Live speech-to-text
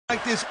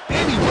like this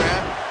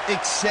anywhere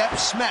except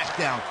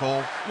SmackDown,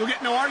 Cole. You'll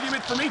get no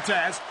argument from me,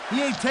 Taz.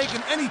 He ain't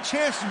taking any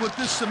chances with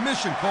this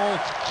submission, Cole.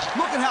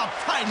 Look at how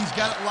tight he's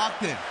got it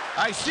locked in.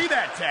 I see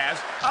that, Taz.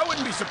 I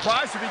wouldn't be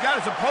surprised if he got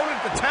his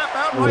opponent to tap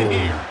out right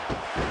here.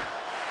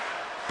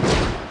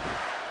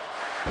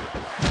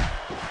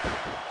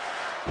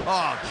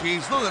 Oh,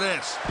 jeez, look at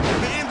this.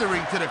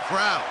 Pandering to the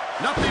crowd.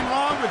 Nothing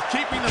wrong with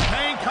keeping the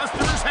paying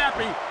customers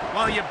happy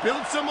while you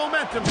build some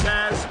momentum,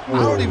 Taz.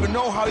 I don't even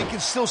know how he can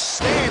still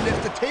stand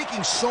after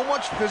taking so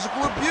much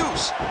physical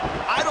abuse.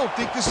 I don't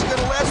think this is going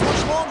to last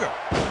much longer.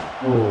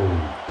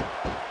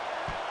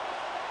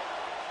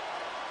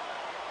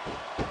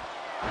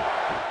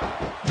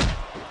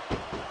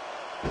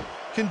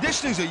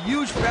 Conditioning's a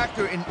huge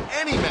factor in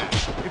any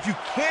match. If you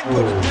can't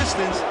go the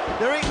distance,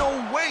 there ain't no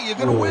way you're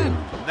gonna win.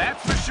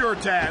 That's for sure,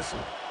 Taz.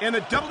 And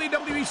the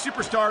WWE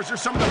Superstars are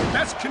some of the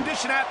best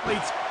conditioned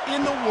athletes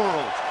in the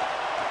world.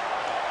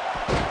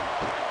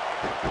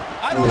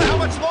 I don't know how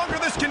much longer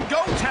this can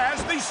go,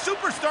 Taz. These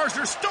Superstars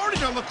are starting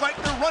to look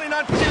like they're running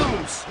on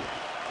fumes.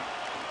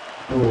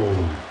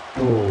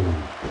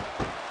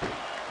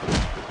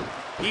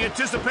 He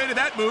anticipated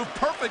that move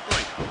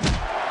perfectly.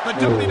 The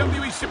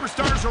WWE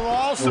Superstars are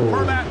all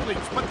superb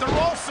athletes, but they're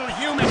also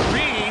human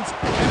beings,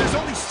 and there's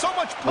only so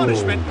much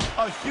punishment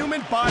a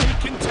human body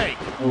can take.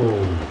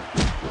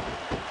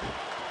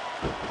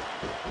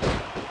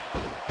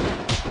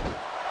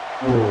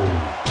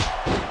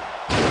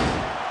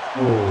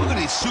 Look at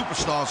these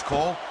Superstars,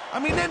 Cole. I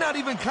mean, they're not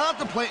even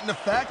contemplating the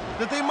fact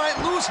that they might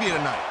lose here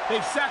tonight.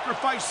 They've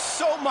sacrificed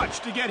so much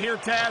to get here,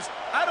 Taz.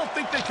 I don't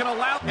think they can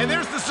allow... And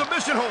there's the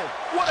submission hold.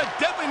 What a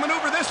deadly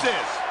maneuver this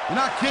is. You're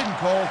not kidding,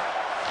 Cole.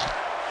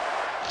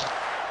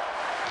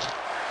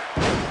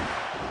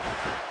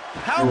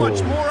 How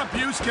much more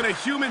abuse can a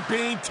human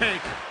being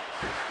take?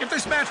 If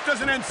this match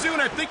doesn't end soon,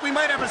 I think we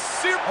might have a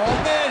serious... Oh,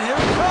 man, here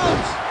it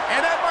comes.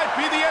 And that might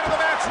be the end of the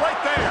match right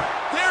there.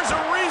 There's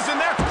a reason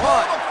that's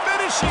called a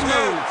finishing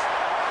move.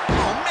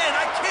 Oh, man,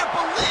 I can't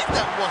believe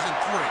that wasn't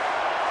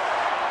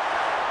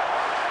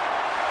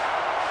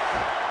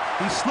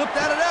 3. He slipped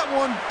out of that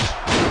one.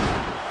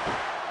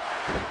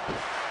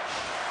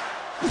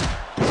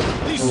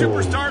 These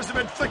Superstars have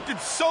inflicted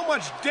so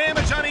much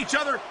damage on each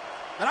other,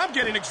 and I'm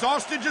getting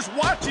exhausted just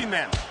watching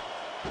them.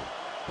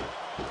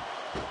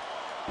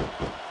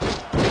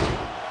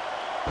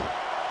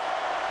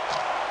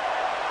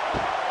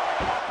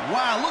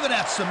 Wow, look at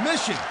that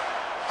submission.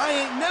 I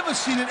ain't never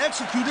seen it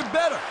executed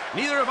better.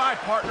 Neither have I,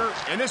 partner,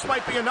 and this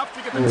might be enough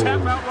to get the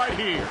tap out right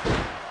here.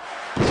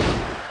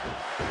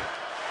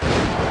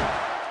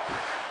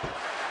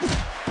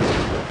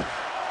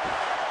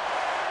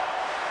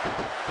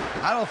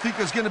 I don't think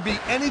there's going to be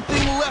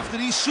anything left of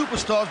these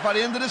Superstars by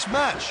the end of this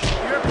match.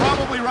 You're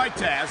probably right,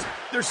 Taz.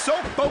 They're so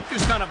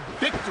focused on a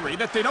victory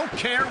that they don't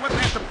care what they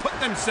have to put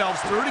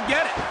themselves through to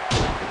get it.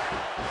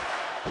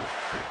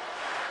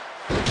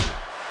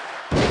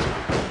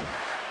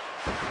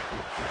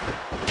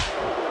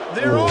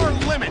 There are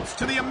limits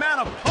to the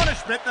amount of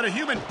punishment that a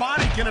human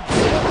body can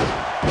absorb.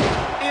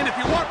 And if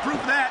you want proof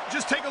of that,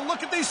 just take a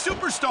look at these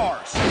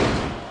Superstars.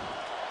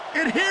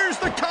 And here's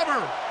the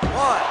cover.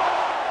 1,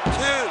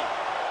 2,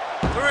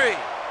 3.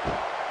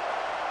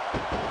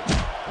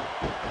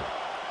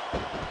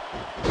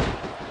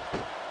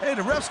 Hey,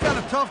 the ref's got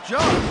a tough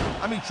job.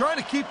 I mean, trying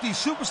to keep these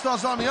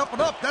Superstars on the up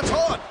and up, that's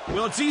hard.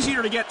 Well, it's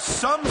easier to get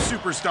some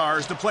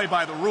Superstars to play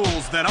by the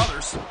rules than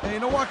others. Hey, you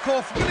know what, Cole?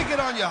 If you're going to get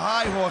on your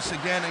high horse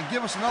again and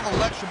give us another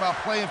lecture about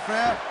playing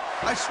fair,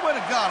 I swear to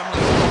God, I'm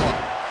going to throw up.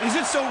 Is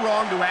it so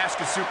wrong to ask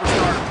a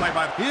Superstar to play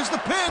by the... Here's the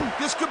pin.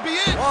 This could be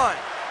it. 1,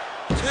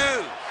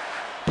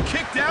 2.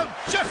 Kicked out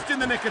just in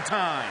the nick of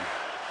time.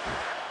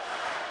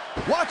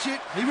 Watch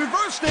it. He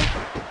reversed it.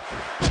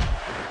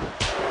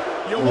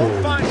 You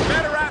won't find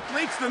better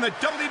athletes than the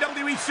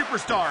WWE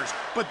Superstars,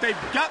 but they've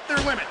got their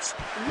limits.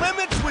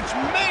 Limits which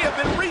may have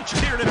been reached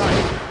here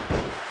tonight.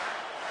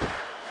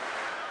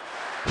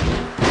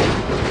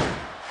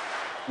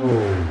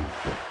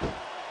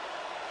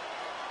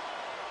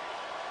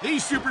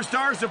 These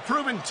Superstars have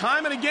proven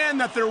time and again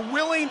that they're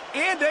willing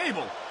and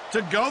able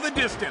to go the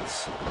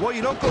distance. Well,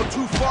 you don't go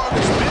too far in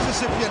this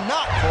business if you're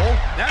not, Cole.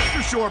 That's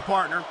for sure,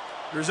 partner.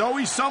 There's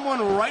always someone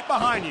right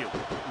behind you,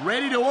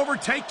 ready to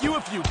overtake you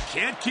if you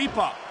can't keep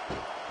up.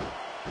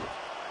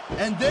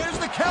 And there's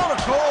the counter,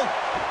 Cole.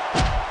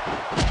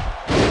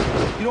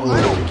 You know,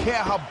 I don't care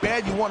how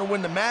bad you want to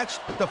win the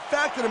match. The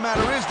fact of the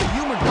matter is the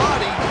human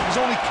body is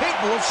only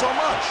capable of so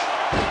much.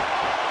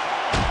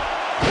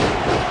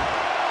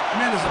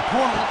 Man, his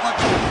opponent looked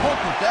like a punk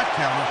with that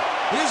counter.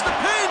 Here's the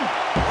pin.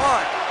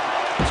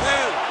 1, 2.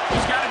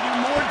 He's got to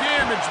do more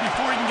damage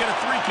before he can get a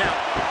 3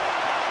 count.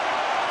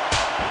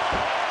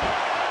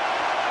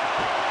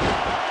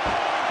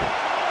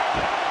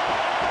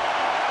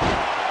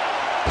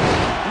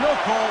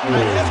 Cole, I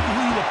asked you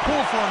who you were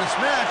pulling for in this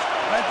match,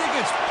 but I think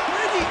it's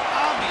pretty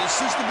obvious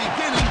since the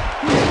beginning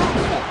who you're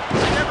rooting for.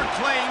 I never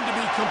claimed to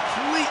be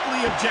completely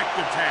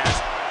objective, Taz.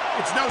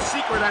 It's no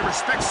secret I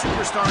respect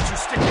superstars who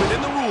stick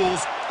within the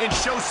rules and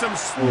show some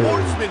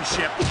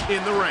sportsmanship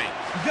in the ring.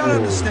 You gotta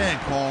understand,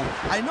 Cole.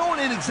 I know it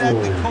ain't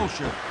exactly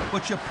kosher,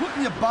 but you're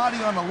putting your body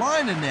on the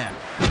line in there.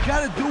 You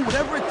gotta do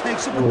whatever it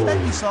takes to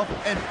protect yourself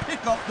and pick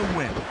up the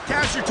win.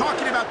 Cass, you're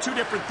talking about two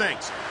different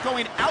things.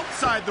 Going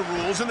outside the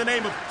rules in the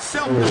name of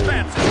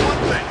self-defense is one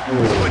thing,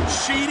 but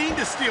cheating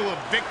to steal a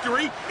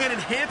victory and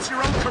enhance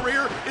your own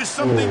career is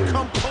something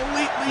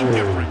completely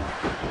different.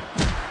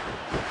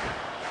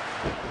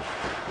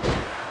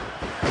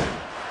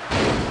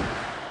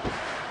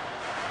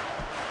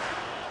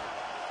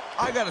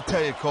 I gotta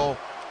tell you, Cole,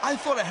 I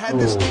thought I had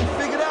this thing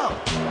figured out,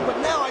 but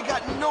now I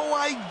got no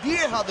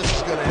idea how this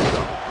is gonna end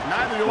up.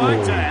 Neither do I,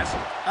 Taz,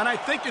 and I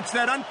think it's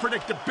that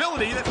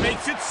unpredictability that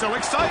makes it so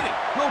exciting.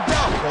 No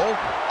doubt, Cole.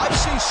 I've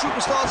seen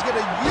superstars get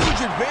a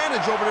huge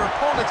advantage over their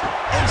opponents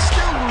and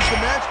still lose the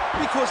match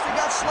because they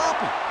got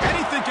sloppy.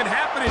 Anything can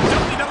happen in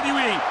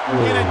WWE.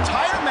 An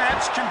entire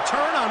match can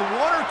turn on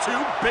one or two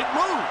big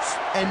moves.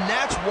 And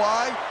that's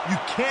why you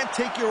can't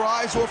take your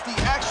eyes off the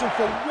action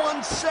for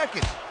 1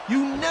 second.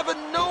 You never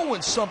know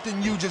when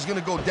something huge is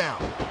gonna go down.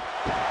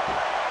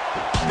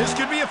 This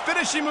could be a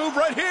finishing move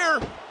right here.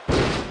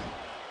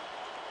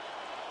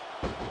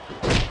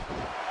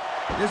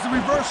 There's the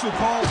reversal,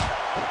 Cole.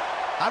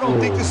 I don't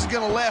think this is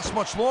gonna last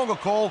much longer,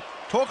 Cole.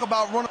 Talk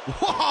about running.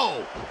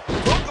 Whoa!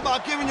 Talk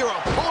about giving your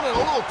opponent a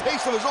little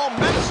taste of his own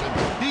medicine.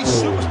 These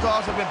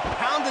superstars have been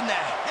pounding the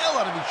hell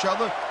out of each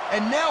other,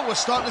 and now we're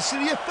starting to see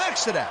the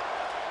effects of that.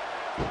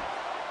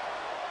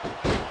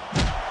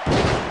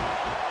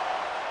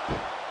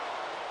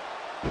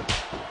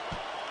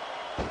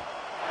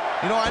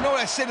 You know, I know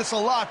I say this a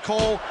lot,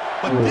 Cole,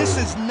 but this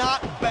is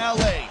not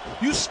ballet.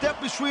 You step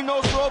between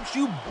those ropes,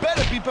 you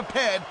better be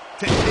prepared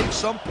to take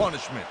some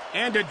punishment.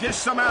 And to dish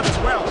some out as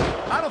well.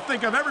 I don't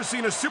think I've ever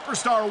seen a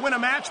superstar win a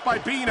match by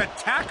being a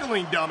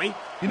tackling dummy.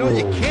 You know,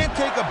 you can't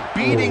take a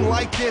beating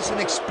like this and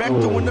expect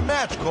to win the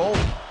match, Cole.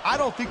 I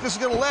don't think this is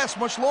going to last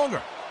much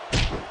longer.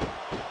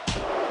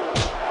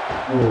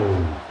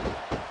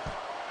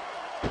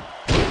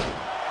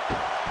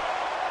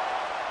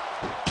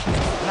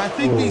 And I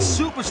think these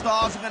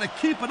superstars are going to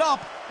keep it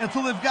up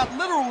until they've got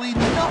literally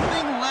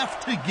nothing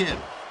left to give.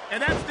 And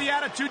that's the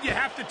attitude you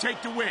have to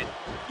take to win.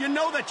 You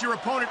know that your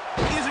opponent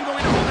isn't going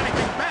to hold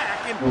anything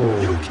back, and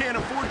you can't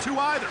afford to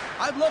either.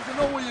 I'd love to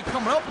know where you're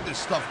coming up with this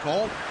stuff,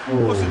 Cole.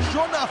 Because it's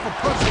sure not for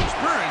personal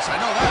experience,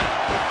 I know that.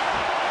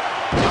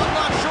 I'm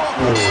not sure if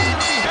anyone's going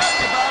to be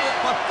happy about it,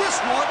 but this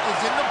one is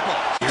in the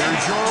books.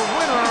 Here's your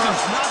winner. He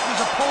just knocked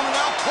his opponent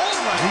out cold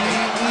right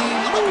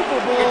now.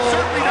 It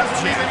certainly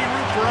doesn't leave any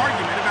room for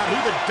argument about who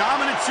the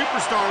dominant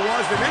superstar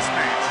was in this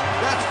match.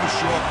 That's for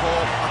sure,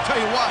 Cole. I'll tell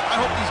you what, I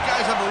hope these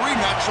guys have a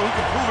rematch so we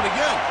can prove it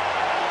again.